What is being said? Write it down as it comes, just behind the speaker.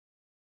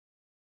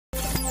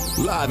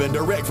Live and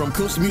direct from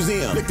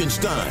Kunstmuseum,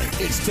 Liechtenstein.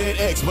 It's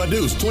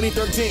TEDxVaduz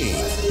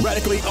 2013.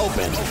 Radically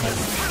open.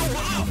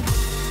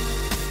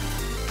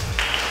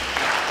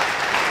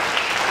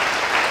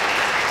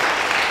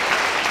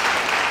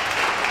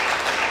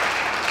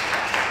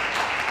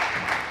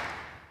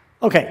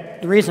 Okay,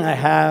 the reason I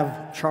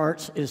have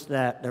charts is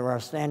that there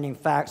are standing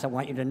facts I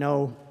want you to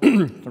know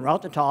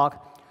throughout the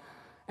talk,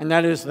 and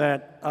that is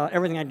that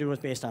everything I do is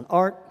based on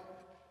art,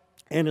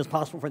 and it's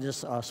possible for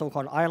this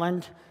so-called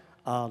island,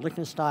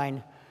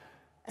 Liechtenstein,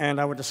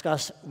 and I will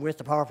discuss with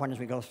the PowerPoint as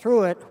we go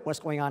through it what's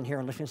going on here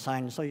in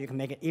Liechtenstein so you can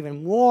make it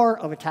even more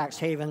of a tax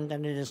haven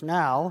than it is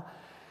now,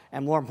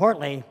 and more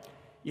importantly,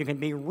 you can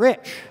be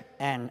rich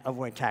and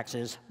avoid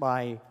taxes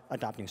by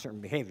adopting certain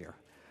behavior.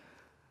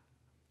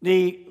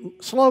 The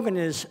slogan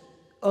is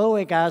 "Eau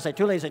et gaz à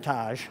tous les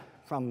étages"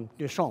 from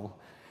Duchamp,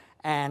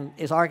 and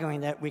is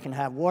arguing that we can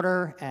have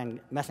water and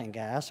methane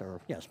gas, or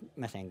yes,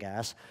 methane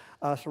gas,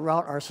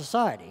 throughout our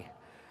society.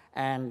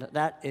 And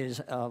that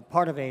is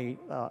part of an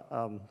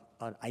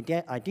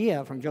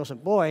idea from Joseph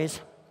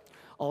Beuys,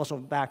 also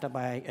backed up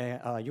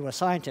by a US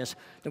scientist,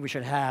 that we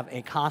should have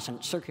a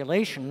constant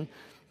circulation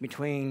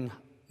between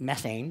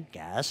methane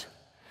gas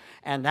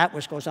and that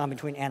which goes on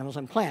between animals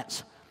and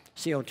plants,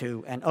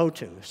 CO2 and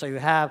O2. So you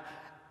have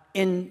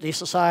in the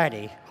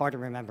society, hard to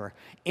remember,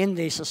 in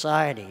the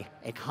society,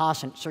 a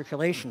constant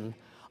circulation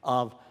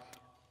of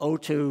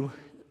O2,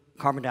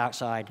 carbon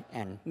dioxide,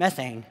 and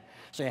methane.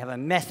 So you have a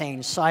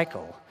methane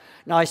cycle.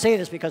 Now I say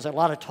this because there's a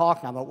lot of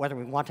talk now about whether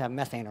we want to have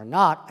methane or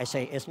not. I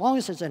say as long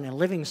as it's in a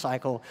living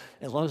cycle,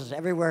 as long as it's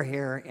everywhere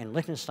here in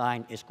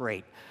Liechtenstein, it's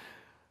great.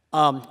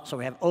 So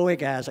we have eau et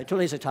gaz à tous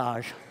les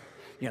étages.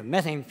 You have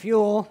methane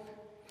fuel,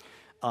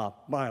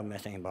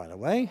 biomethane, by the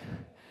way.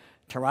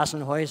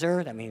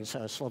 Terrassenhäuser, that means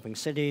sloping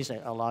cities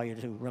that allow you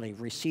to really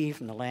receive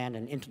from the land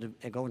and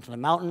go into the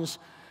mountains.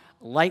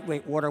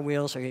 Lightweight water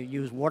wheels, so you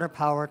use water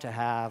power to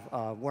have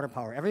water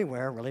power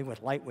everywhere, really,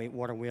 with lightweight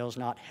water wheels,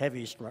 not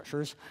heavy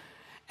structures.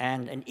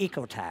 And an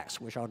eco-tax,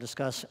 which I'll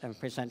discuss and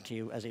present to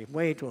you as a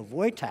way to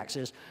avoid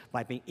taxes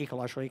by being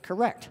ecologically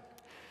correct.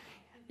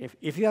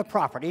 If you have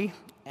property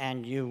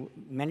and you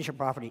manage your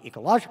property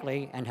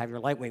ecologically and have your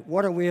lightweight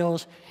water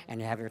wheels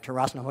and you have your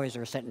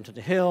Terrassenhäuser set into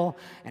the hill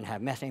and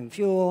have methane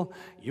fuel,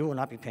 you will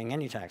not be paying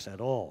any tax at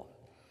all.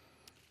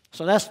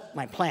 So that's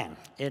my plan.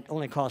 It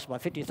only costs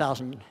about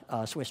 50,000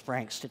 Swiss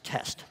francs to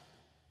test.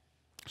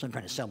 So I'm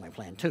trying to sell my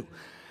plan too.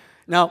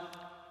 Now,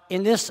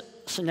 in this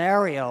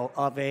scenario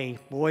of a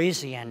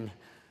Boyesian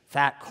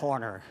fat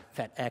corner,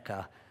 fat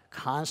Ecke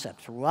concept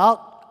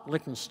throughout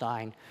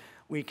Liechtenstein,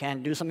 we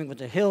can do something with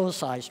the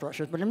hillside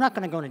structures, but I'm not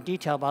going to go into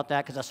detail about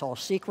that because that's all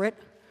secret.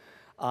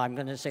 I'm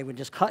going to say we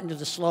just cut into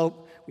the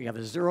slope, we have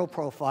a zero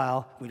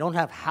profile, we don't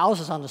have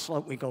houses on the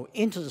slope, we go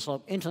into the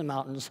slope, into the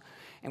mountains,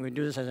 and we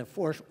do this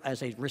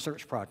as a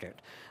research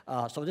project.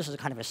 So this is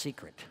kind of a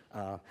secret.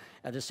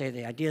 As I say,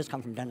 the ideas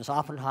come from Dennis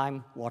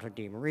Oppenheim, Walter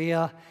D.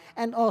 Maria,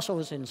 and also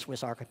is in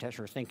Swiss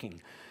architecture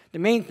thinking. The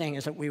main thing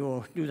is that we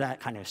will do that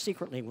kind of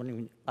secretly,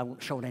 I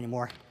won't show it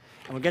anymore,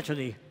 and we'll get to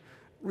the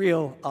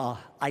real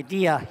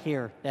idea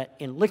here that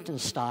in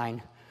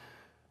Liechtenstein,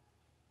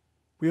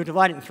 we will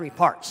divide it in three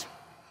parts.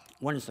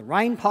 One is the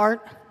Rhine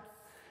part,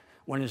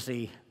 one is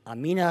the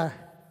Amina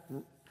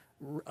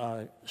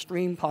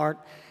stream part,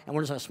 and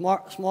one is a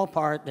small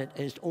part that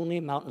is only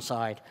a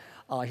mountainside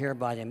here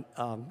by the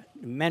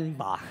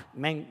Mengbach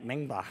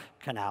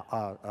canal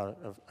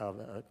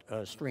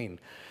stream.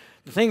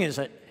 The thing is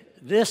that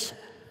this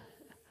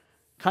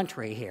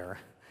country here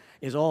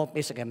is all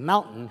basically a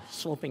mountain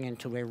sloping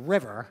into a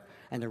river,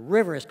 and the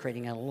river is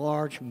creating a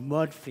large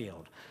mud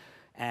field.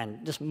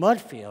 And this mud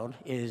field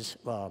is,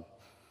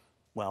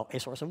 well, a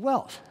source of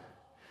wealth.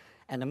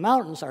 And the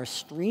mountains are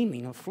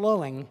streaming and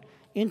flowing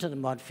into the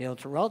mud field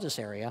throughout this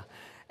area,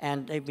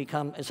 and they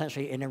become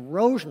essentially an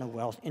erosion of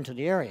wealth into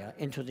the area,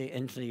 into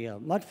the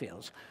mud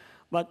fields.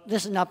 But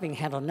this is not being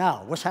handled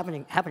now. What's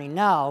happening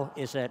now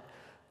is that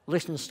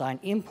Liechtenstein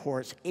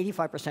imports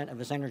 85%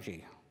 of its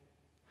energy.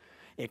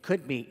 It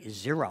could be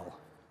zero,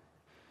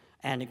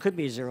 and it could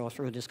be zero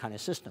through this kind of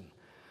system.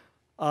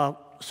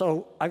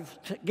 So I've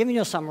given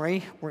you a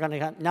summary. We're going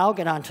to now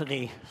get on to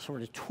the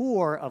sort of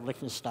tour of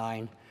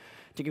Liechtenstein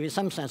to give you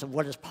some sense of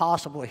what is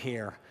possible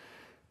here.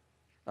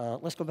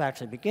 Let's go back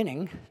to the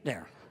beginning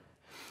there.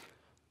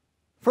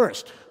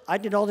 First, I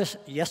did all this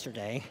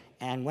yesterday,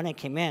 and when I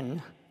came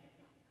in,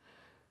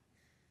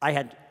 I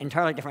had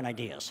entirely different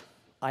ideas.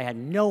 I had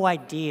no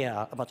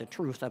idea about the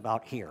truth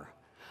about here.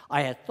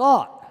 I had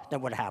thought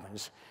that what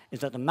happens is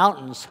that the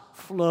mountains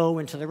flow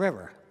into the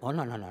river. Oh,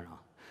 no, no, no, no.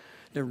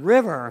 The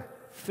river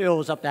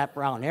fills up that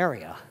brown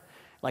area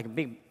like a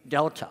big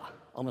delta,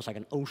 almost like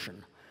an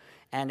ocean.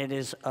 And it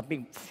is a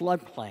big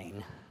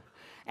floodplain,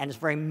 and it's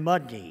very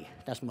muddy.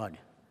 That's mud.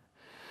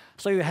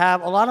 So you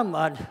have a lot of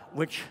mud,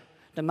 which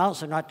the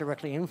mountains are not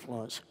directly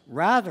influenced.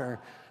 Rather,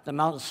 the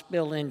mountains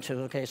spill into,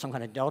 okay, some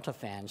kind of delta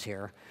fans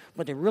here,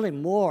 but they really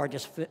more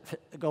just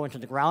go into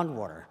the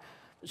groundwater.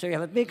 So you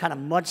have a big kind of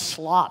mud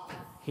slop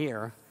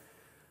here.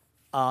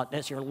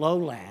 That's your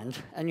lowland,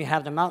 and you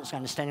have the mountains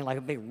kind of standing like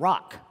a big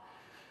rock.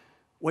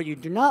 What you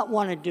do not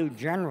want to do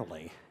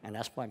generally, and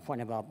that's my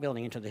point about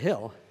building into the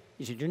hill,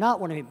 is you do not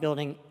want to be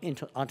building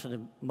onto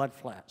the mud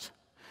flats.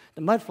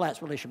 The mud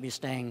flats really should be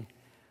staying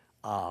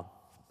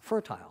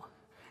fertile,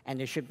 and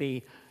they should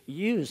be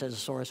used as a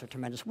source of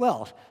tremendous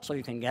wealth, so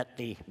you can get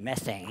the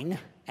methane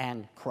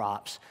and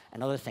crops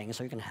and other things,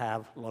 so you can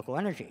have local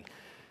energy.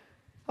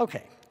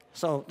 Okay,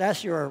 so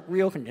that's your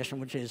real condition,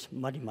 which is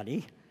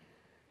muddy.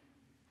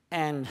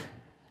 And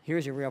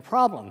here's your real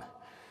problem.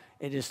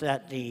 It is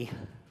that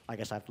I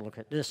guess I have to look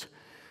at this.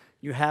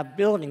 You have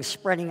buildings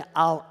spreading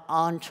out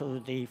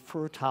onto the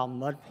fertile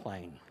mud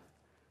plain.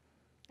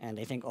 And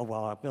they think, oh,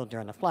 well, I'll build there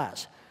in the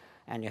flats.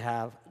 And you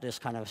have this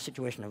kind of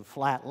situation of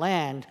flat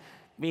land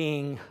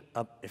being,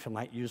 if I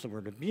might use the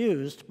word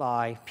abused,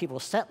 by people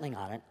settling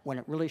on it, when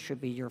it really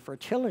should be your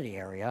fertility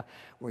area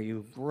where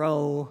you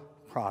grow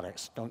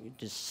products, don't you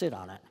just sit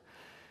on it.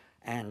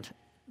 And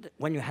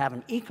when you have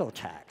an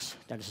eco-tax,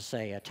 that is to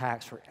say, a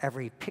tax for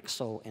every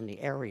pixel in the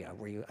area,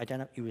 where you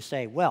would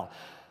say, well,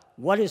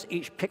 what is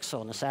each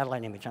pixel in the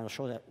satellite image, and I'll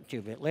show that to you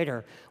a bit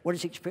later, what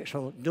is each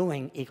pixel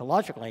doing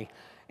ecologically?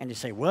 And you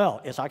say, well,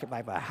 it's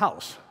occupied by a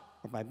house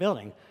or by a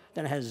building,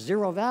 then it has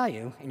zero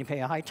value, and you pay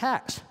a high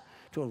tax.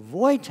 To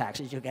avoid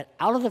taxes, you get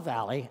out of the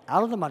valley,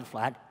 out of the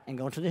mudflat, and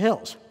go into the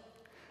hills.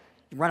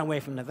 You run away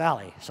from the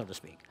valley, so to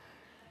speak.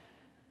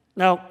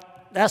 Now,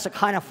 that's the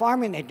kind of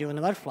farming they do in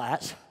the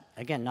mudflats.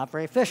 Again, not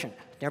very efficient.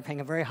 They're paying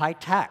a very high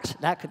tax.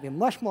 That could be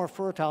much more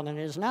fertile than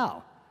it is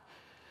now.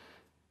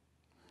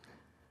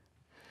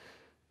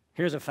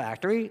 Here's a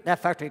factory. That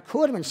factory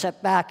could have been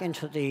set back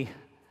into the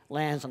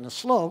lands on the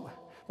slope,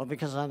 but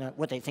because on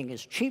what they think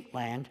is cheap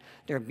land,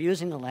 they're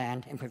abusing the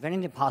land and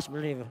preventing the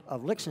possibility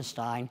of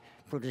Liechtenstein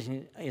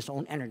producing its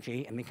own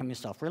energy and becoming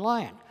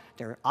self-reliant.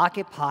 They're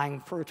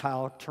occupying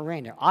fertile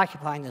terrain. They're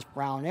occupying this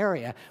brown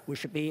area, which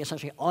should be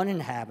essentially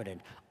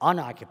uninhabited,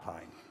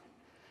 unoccupied.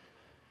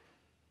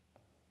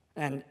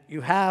 And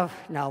you have,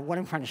 now what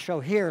I'm trying to show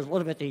here is a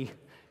little bit the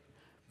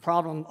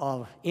problem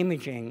of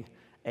imaging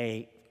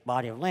a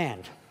body of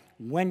land.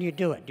 When do you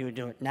do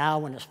it now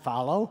when it's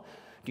fallow?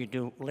 Do you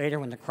do it later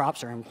when the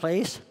crops are in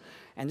place?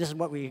 And this is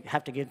what we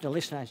have to give to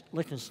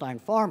Liechtenstein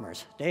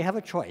farmers. They have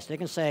a choice. They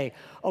can say,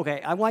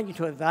 okay, I want you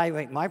to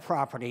evaluate my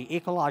property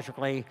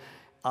ecologically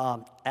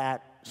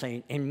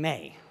say, in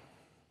May.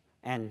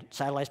 And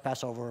satellites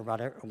pass over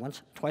about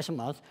twice a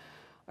month,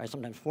 or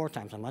sometimes 4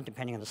 times a month,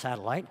 depending on the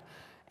satellite.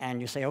 And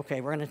you say, okay,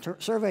 we're going to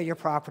survey your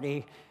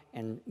property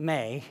in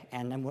May,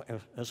 and then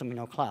assuming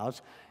no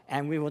clouds,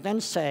 and we will then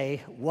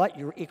say what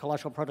your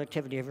ecological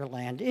productivity of your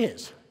land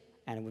is.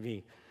 And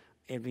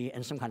it'd be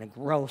in some kind of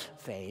growth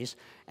phase,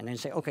 and then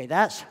say, okay,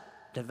 that's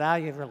the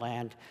value of your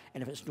land,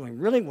 and if it's doing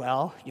really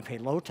well, you pay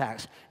low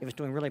tax. If it's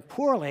doing really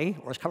poorly,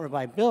 or it's covered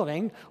by a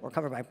building, or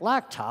covered by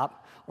blacktop,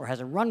 or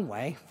has a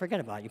runway, forget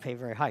about it, you pay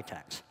very high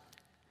tax.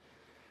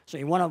 So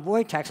you want to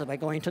avoid taxes by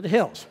going to the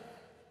hills.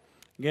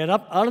 Get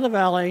up out of the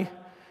valley,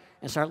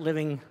 and start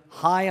living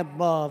high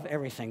above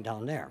everything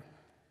down there.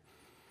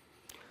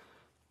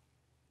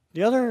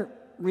 The other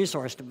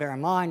resource to bear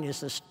in mind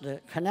is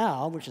the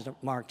canal, which is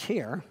marked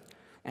here,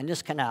 and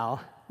this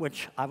canal,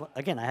 which,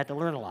 again, I had to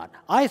learn a lot.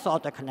 I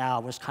thought the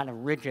canal was kind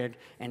of rigid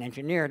and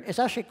engineered. It's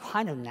actually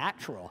kind of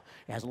natural.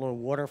 It has a little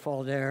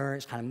waterfall there.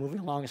 It's kind of moving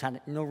along. It's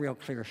had no real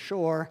clear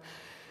shore.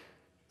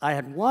 I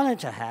had wanted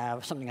to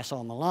have something I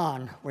saw in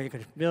Milan, where you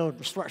could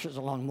build structures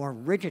along a more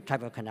rigid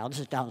type of canal. This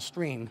is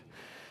downstream.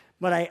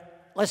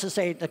 But let's just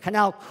say the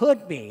canal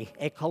could be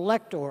a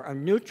collector of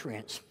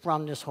nutrients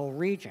from this whole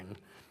region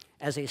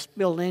as they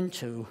spill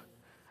into,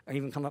 or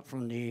even come up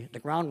from the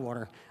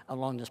groundwater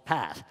along this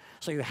path.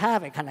 So you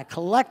have a kind of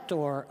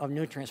collector of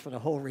nutrients for the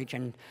whole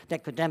region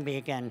that could then be,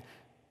 again,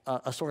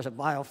 a source of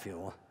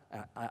biofuel,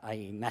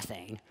 i.e.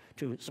 methane,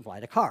 to supply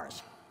the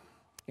cars.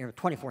 There are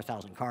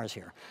 24,000 cars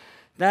here.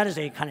 That is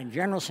a kind of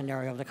general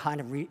scenario of the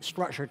kind of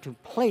structure to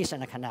place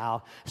in a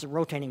canal as a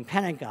rotating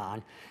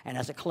pentagon and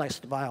as it collects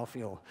the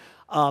biofuel.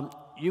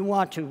 You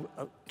want to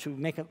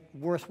make it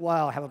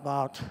worthwhile, have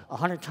about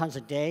 100 tons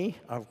a day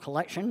of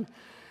collection.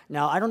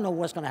 Now, I don't know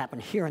what's going to happen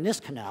here in this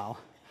canal.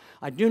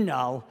 I do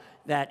know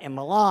that in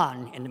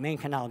Milan, in the main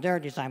canal there,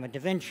 designed by Da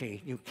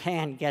Vinci, you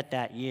can get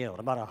that yield,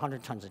 about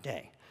 100 tons a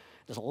day.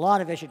 There's a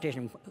lot of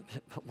vegetation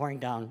pouring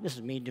down. This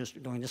is me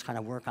doing this kind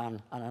of work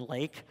on a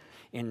lake.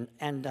 And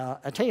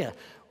I tell you,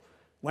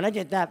 when I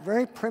did that,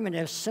 very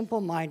primitive,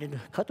 simple-minded,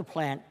 cut the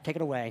plant, take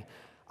it away,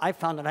 I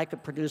found that I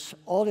could produce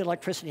all the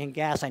electricity and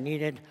gas I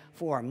needed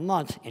for a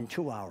month in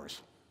 2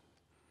 hours.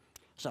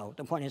 So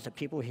the point is that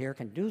people here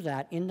can do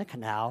that in the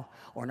canal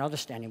or in other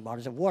standing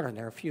bodies of water. And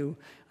there are a few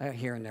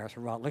here and there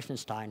throughout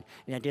Liechtenstein.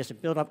 The idea is to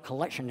build up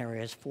collection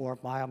areas for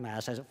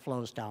biomass as it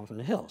flows down from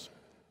the hills.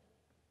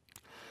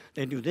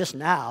 They do this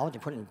now. They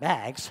put it in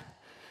bags,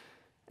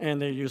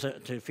 and they use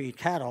it to feed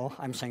cattle.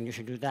 I'm saying you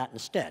should do that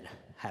instead.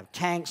 Have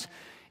tanks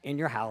in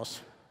your house,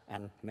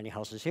 and many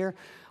houses here,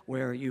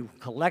 where you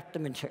collect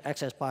the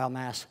excess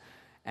biomass,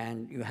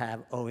 and you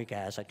have eau et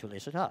gaz à tous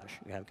les étages.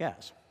 You have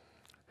gas.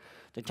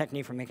 The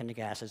technique for making the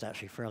gas is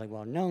actually fairly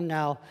well known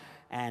now,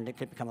 and it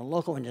could become a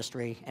local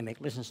industry and make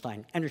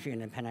Liechtenstein energy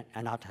independent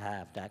and not to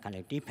have that kind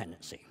of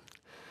dependency.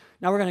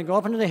 Now we're going to go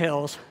up into the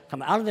hills,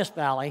 come out of this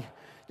valley.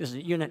 This is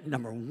unit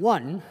number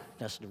 1,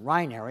 that's the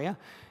Rhine area. And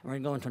we're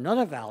going to go into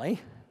another valley,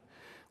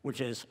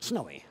 which is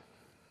snowy.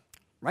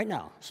 Right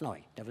now,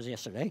 snowy. That was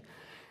yesterday.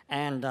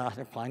 And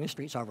they're plowing the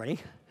streets already.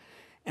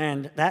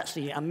 And that's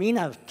the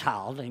Amina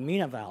Tal, the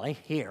Amina Valley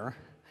here.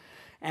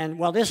 And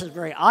while this is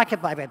very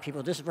occupied by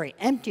people, this is very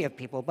empty of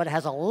people, but it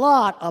has a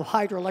lot of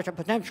hydroelectric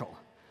potential.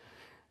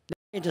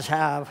 They just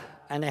have,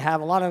 and they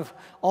have a lot of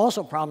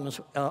also problems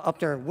up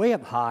there way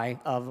up high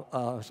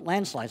of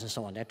landslides and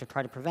so on there to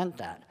try to prevent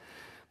that.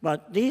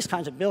 But these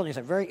kinds of buildings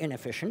are very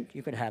inefficient.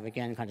 You could have,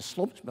 again, kind of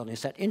slopes buildings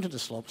set into the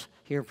slopes,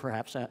 here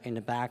perhaps in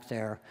the back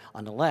there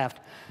on the left.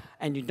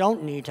 And you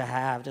don't need to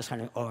have this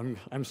kind of, oh,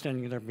 I'm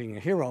standing there being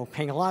a hero,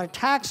 paying a lot of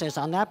taxes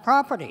on that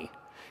property.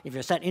 If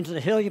you're set into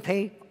the hill, you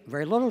pay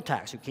very little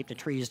tax. You keep the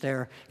trees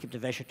there, keep the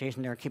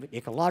vegetation there, keep it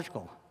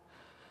ecological.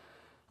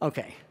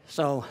 Okay,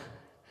 so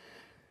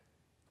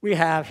we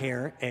have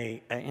here,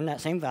 in that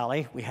same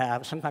valley, we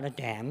have some kind of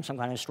dam, some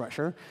kind of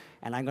structure,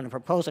 and I'm going to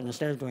propose that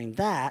instead of doing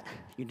that,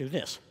 you do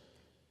this.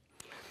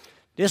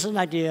 This is an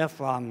idea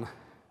from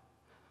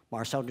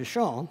Marcel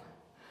Duchamp,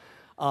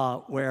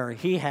 where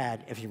he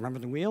had, if you remember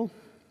the wheel,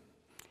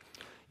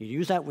 you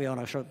use that wheel,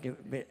 and I'll show you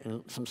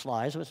in some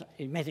slides.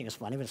 You may think it's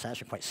funny, but it's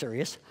actually quite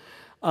serious.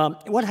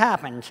 What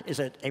happened is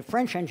that a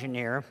French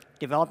engineer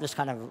developed this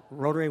kind of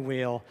rotary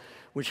wheel,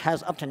 which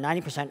has up to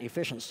 90%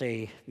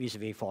 efficiency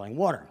vis-a-vis falling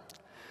water.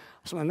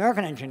 So an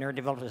American engineer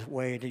developed a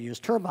way to use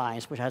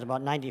turbines, which has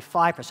about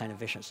 95%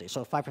 efficiency,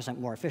 so 5%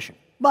 more efficient.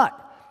 But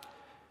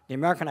the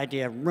American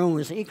idea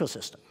ruins the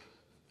ecosystem,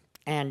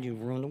 and you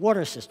ruin the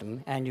water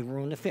system, and you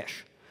ruin the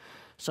fish.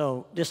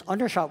 So this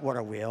undershot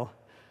water wheel,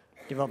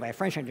 developed by a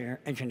French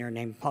engineer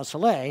named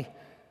Poncelet,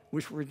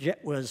 which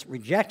was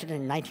rejected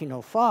in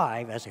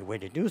 1905 as a way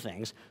to do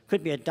things,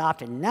 could be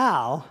adopted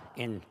now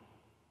in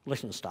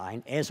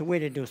Liechtenstein as a way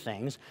to do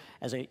things,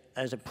 as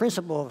a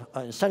principle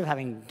of, instead of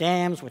having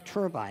dams with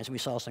turbines, we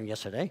saw some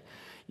yesterday,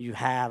 you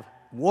have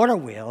water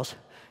wheels.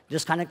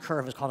 This kind of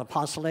curve is called a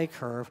Poncelet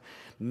curve,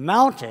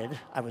 mounted,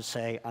 I would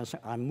say,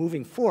 on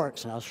moving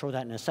forks, and I'll show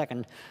that in a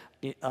second,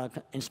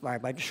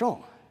 inspired by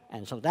Duchamp.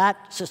 And so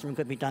that system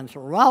could be done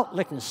throughout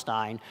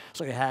Liechtenstein,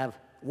 so you have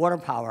water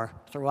power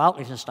throughout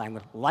Liechtenstein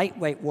with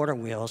lightweight water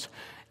wheels,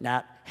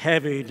 not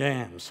heavy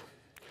dams.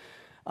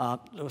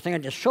 The thing I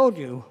just showed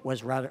you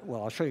was rather,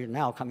 well, I'll show you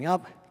now coming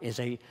up, is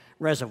a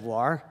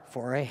reservoir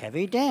for a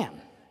heavy dam.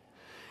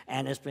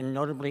 And it's been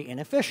notably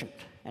inefficient.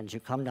 And as you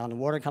come down, the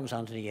water comes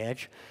down to the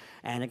edge,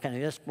 and it kind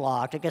of gets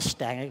blocked, it gets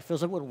stagnant, it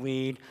fills up with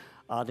weed,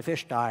 the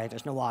fish die,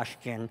 there's no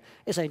oxygen.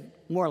 It's a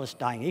more or less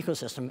dying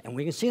ecosystem, and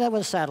we can see that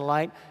with a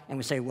satellite, and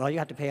we say, well, you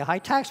have to pay a high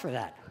tax for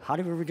that. How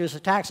do we reduce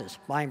the taxes?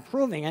 By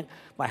improving it,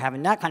 by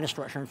having that kind of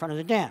structure in front of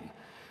the dam,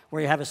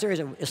 where you have a series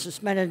of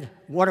suspended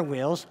water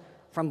wheels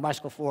from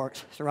bicycle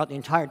forks throughout the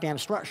entire dam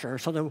structure,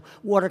 so the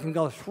water can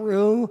go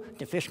through,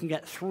 the fish can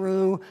get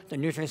through, the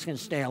nutrients can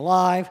stay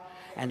alive,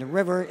 and the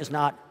river is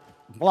not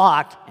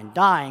blocked and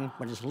dying,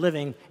 but is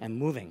living and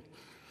moving.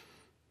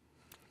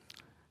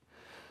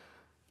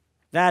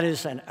 That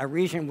is a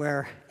region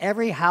where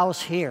every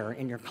house here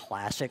in your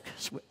classic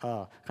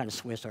kind of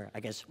Swiss, or I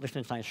guess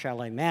Liechtenstein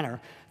chalet manner,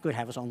 could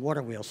have its own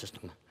water wheel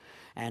system.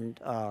 And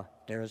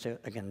there's,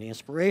 again, the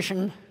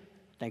inspiration,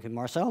 thank you,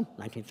 Marcel,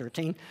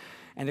 1913,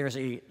 and there's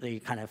the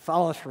kind of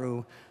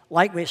follow-through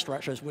lightweight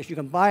structures, which you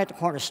can buy at the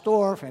corner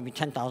store for maybe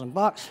 10,000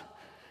 bucks,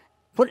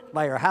 put it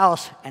by your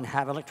house, and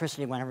have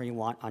electricity whenever you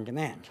want on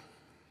demand.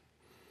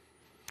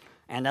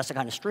 And that's the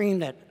kind of stream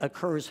that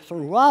occurs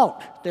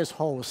throughout this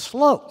whole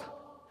slope.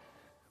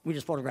 We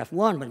just photographed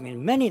one, but I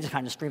mean, many of the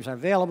kind of streams are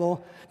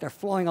available. They're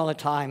flowing all the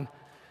time.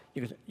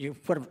 You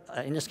put,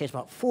 in this case,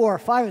 about 4 or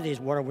 5 of these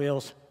water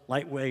wheels,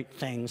 lightweight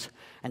things,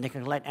 and they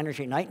can collect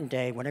energy night and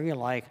day, whatever you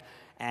like,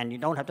 and you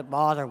don't have to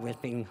bother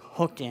with being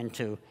hooked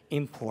into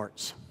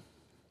imports.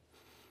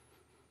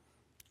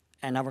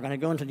 And now we're going to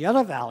go into the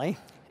other valley,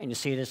 and you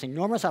see this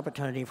enormous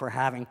opportunity for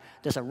having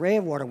this array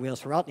of water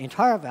wheels throughout the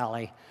entire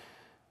valley.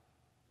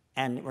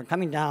 And we're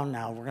coming down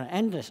now. We're going to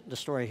end the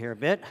story here a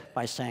bit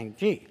by saying,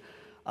 gee,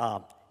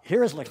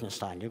 here is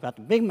Liechtenstein. You've got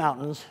the big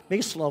mountains,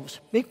 big slopes,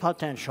 big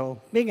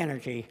potential, big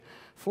energy,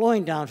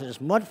 flowing down to this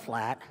mud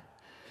flat,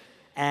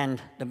 and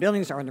the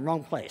buildings are in the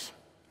wrong place.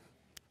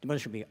 The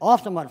buildings should be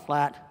off the mud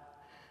flat,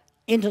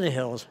 into the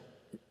hills,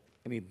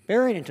 and be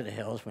buried into the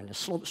hills when the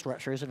slope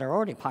structures that are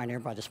already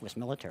pioneered by the Swiss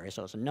military,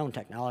 so it's a known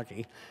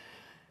technology.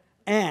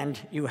 And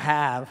you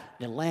have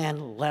the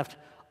land left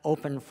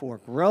open for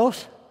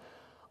growth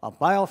of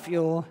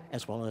biofuel,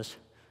 as well as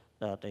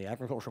the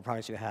agricultural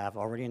products you have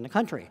already in the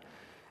country.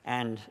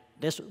 And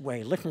this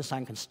way,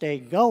 Liechtenstein can stay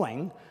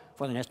going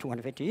for the next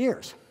 250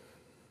 years.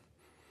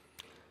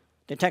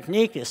 The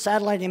technique is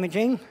satellite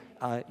imaging.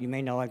 You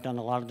may know I've done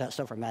a lot of that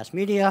stuff for mass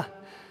media.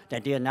 The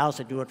idea now is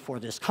to do it for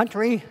this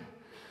country.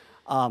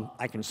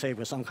 I can say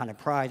with some kind of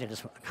pride that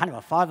it's kind of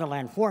a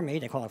fatherland for me.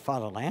 They call it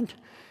fatherland,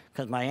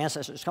 because my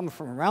ancestors come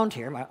from around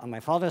here on my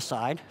father's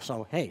side.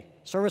 So hey,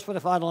 service for the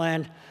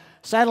fatherland,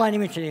 satellite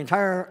image to the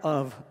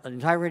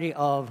entirety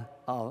of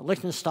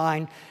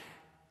Liechtenstein.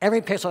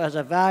 Every pixel has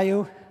a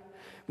value.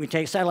 We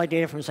take satellite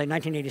data from, say,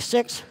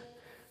 1986.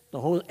 The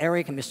whole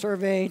area can be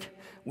surveyed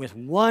with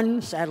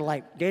one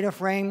satellite data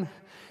frame.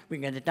 We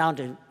can get it down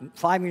to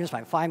 5 meters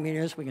by 5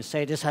 meters. We can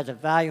say this has a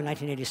value in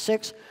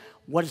 1986.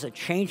 What is the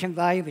change in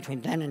value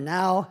between then and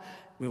now?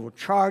 We will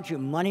charge you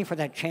money for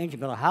that change. You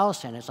build a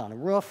house and it's on a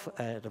roof.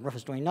 The roof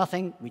is doing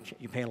nothing.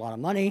 You pay a lot of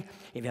money.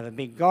 If you have a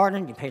big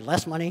garden, you pay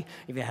less money.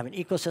 If you have an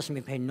ecosystem,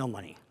 you pay no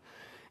money.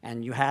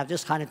 And you have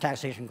this kind of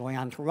taxation going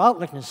on throughout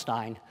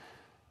Liechtenstein.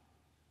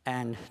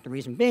 And the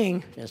reason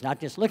being, it's not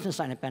just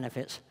Liechtenstein that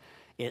benefits,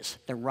 it's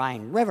the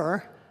Rhine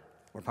River.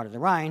 We're part of the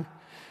Rhine.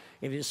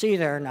 If you see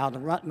there now, the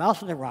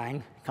mouth of the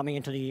Rhine coming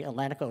into the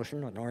Atlantic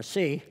Ocean or North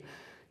Sea,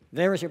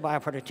 there is your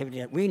bioproductivity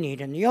that we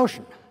need in the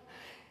ocean.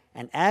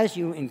 And as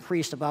you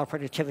increase the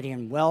bioproductivity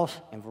and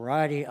wealth and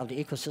variety of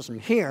the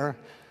ecosystem here,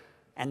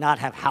 and not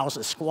have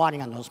houses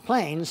squatting on those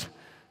plains,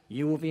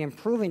 you will be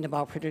improving the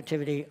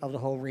bioproductivity of the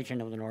whole region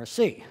of the North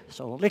Sea.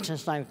 So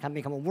Liechtenstein can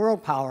become a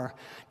world power,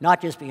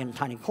 not just being in a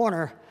tiny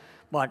corner,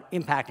 but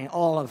impacting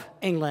all of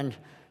England,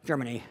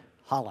 Germany,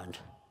 Holland,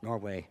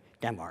 Norway,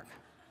 Denmark.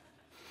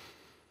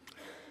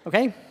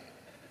 Okay?